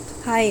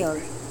Hi all,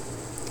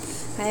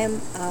 I am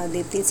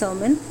Deepthi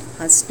Soman,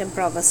 Assistant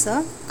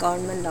Professor,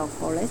 Government Law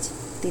College,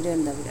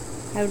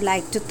 Tirunelveli. I would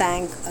like to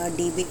thank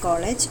DB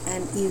College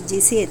and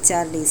UGC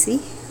HRDC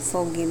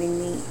for giving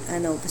me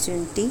an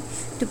opportunity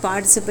to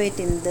participate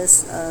in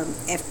this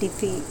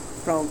FTP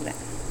program.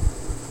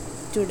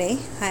 Today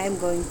I am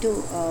going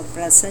to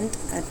present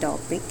a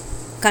topic,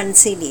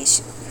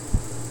 conciliation.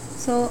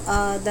 So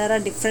there are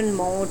different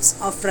modes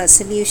of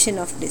resolution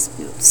of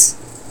disputes,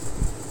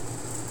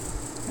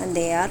 and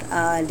they are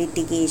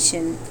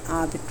litigation,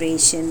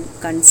 arbitration,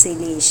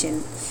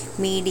 conciliation,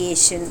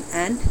 mediation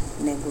and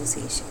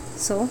negotiation.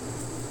 So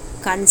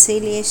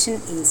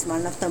conciliation is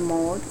one of the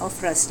mode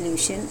of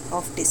resolution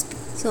of dispute.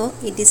 So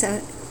it is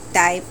a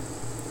type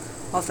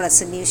of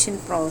resolution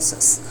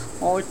process,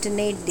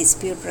 alternate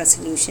dispute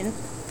resolution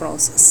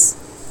process.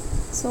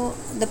 So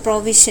the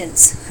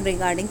provisions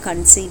regarding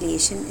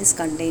conciliation is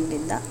contained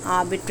in the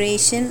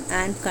Arbitration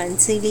and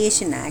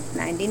Conciliation Act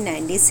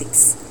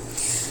 1996,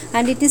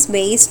 and it is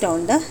based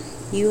on the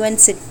UN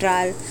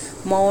Citral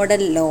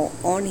Model Law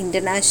on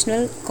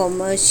International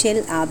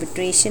Commercial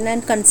Arbitration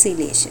and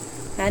Conciliation.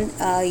 And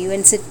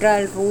UN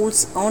Citral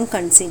rules on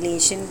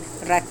conciliation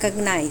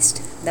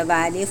recognized the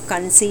value of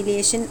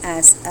conciliation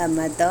as a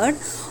method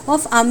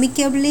of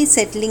amicably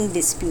settling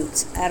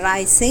disputes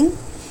arising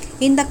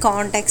in the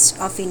context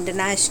of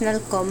international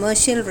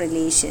commercial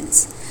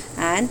relations,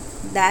 and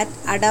that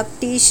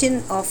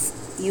adaptation of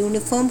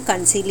uniform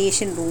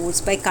conciliation rules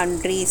by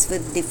countries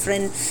with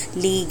different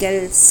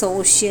legal,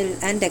 social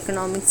and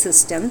economic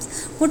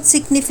systems would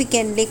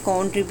significantly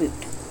contribute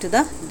to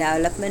the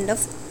development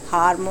of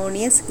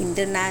harmonious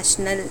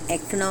international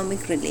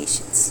economic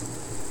relations.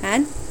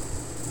 And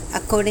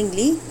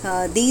accordingly,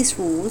 these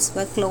rules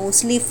were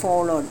closely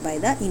followed by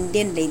the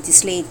Indian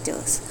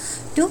legislators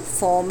to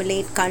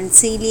formulate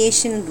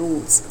conciliation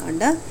rules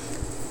under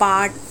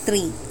Part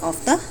 3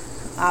 of the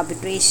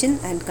Arbitration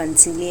and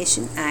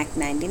Conciliation Act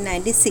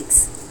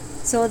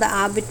 1996. So the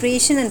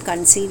Arbitration and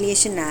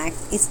Conciliation Act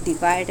is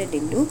divided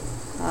into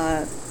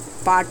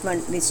Part 1,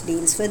 which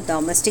deals with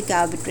domestic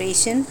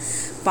arbitration,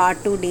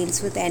 Part 2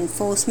 deals with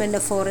enforcement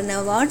of foreign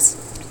awards,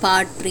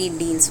 Part 3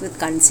 deals with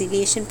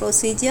conciliation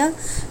procedure,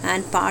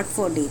 and Part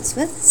 4 deals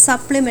with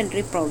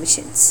supplementary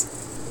provisions.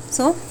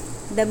 So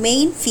the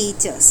main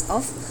features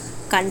of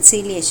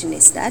conciliation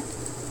is that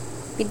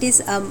it is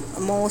a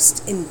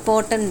most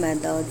important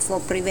method for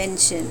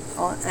prevention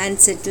and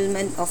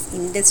settlement of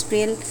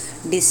industrial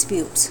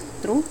disputes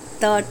through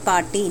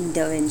third-party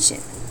intervention.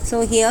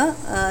 So here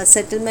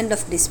settlement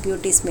of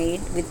dispute is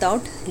made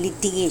without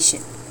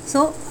litigation.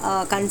 So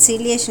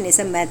conciliation is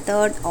a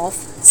method of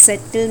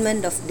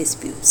settlement of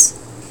disputes,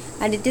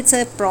 and it is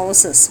a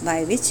process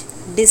by which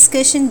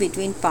discussion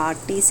between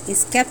parties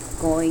is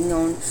kept going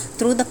on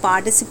through the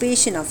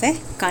participation of a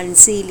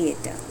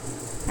conciliator,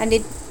 and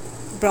it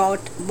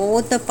brought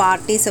both the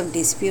parties of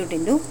dispute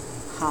into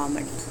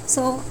harmony.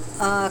 So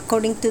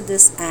according to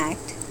this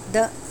act,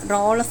 the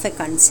role of a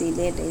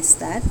conciliator is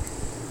that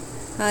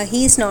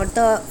he is not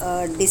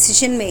the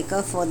decision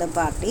maker for the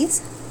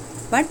parties,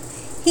 but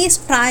he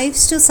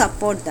strives to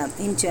support them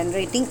in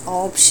generating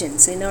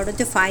options in order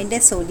to find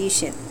a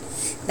solution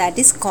that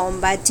is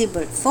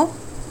compatible for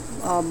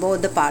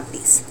both the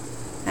parties.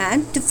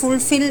 And to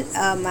fulfill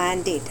a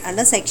mandate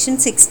under Section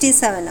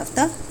 67 of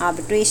the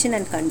Arbitration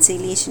and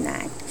Conciliation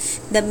Act,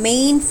 the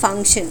main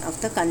function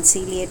of the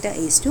conciliator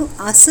is to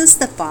assist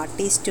the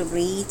parties to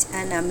reach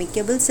an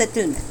amicable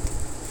settlement.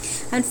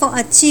 And for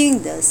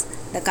achieving this,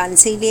 the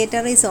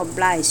conciliator is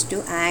obliged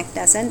to act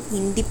as an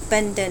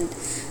independent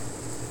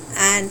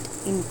and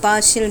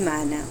impartial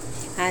manner,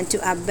 and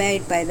to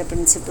abide by the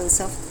principles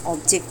of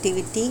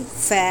objectivity,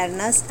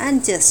 fairness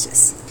and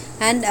justice.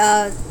 And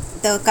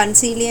the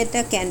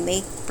conciliator can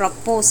make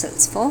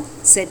proposals for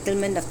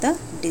settlement of the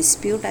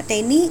dispute at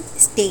any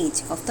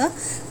stage of the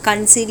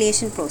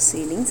conciliation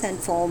proceedings and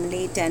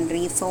formulate and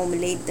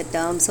reformulate the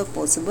terms of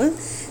possible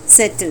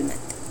settlement.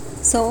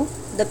 So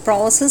the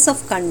process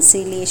of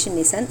conciliation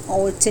is an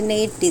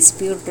alternate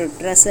dispute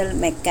redressal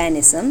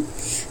mechanism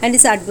and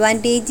is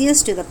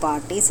advantageous to the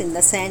parties in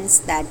the sense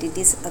that it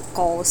is a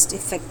cost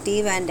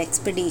effective and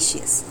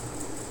expeditious.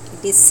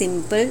 It is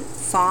simple,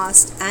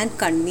 fast and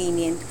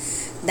convenient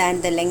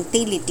than the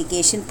lengthy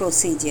litigation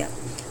procedure,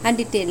 and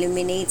it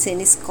eliminates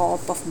any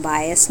scope of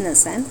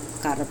biasness and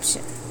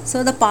corruption.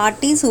 So the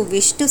parties who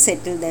wish to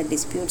settle their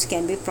disputes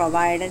can be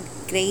provided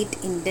great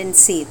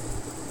intensive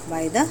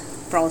by the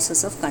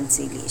process of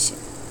conciliation.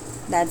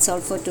 That's all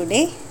for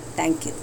today. Thank you.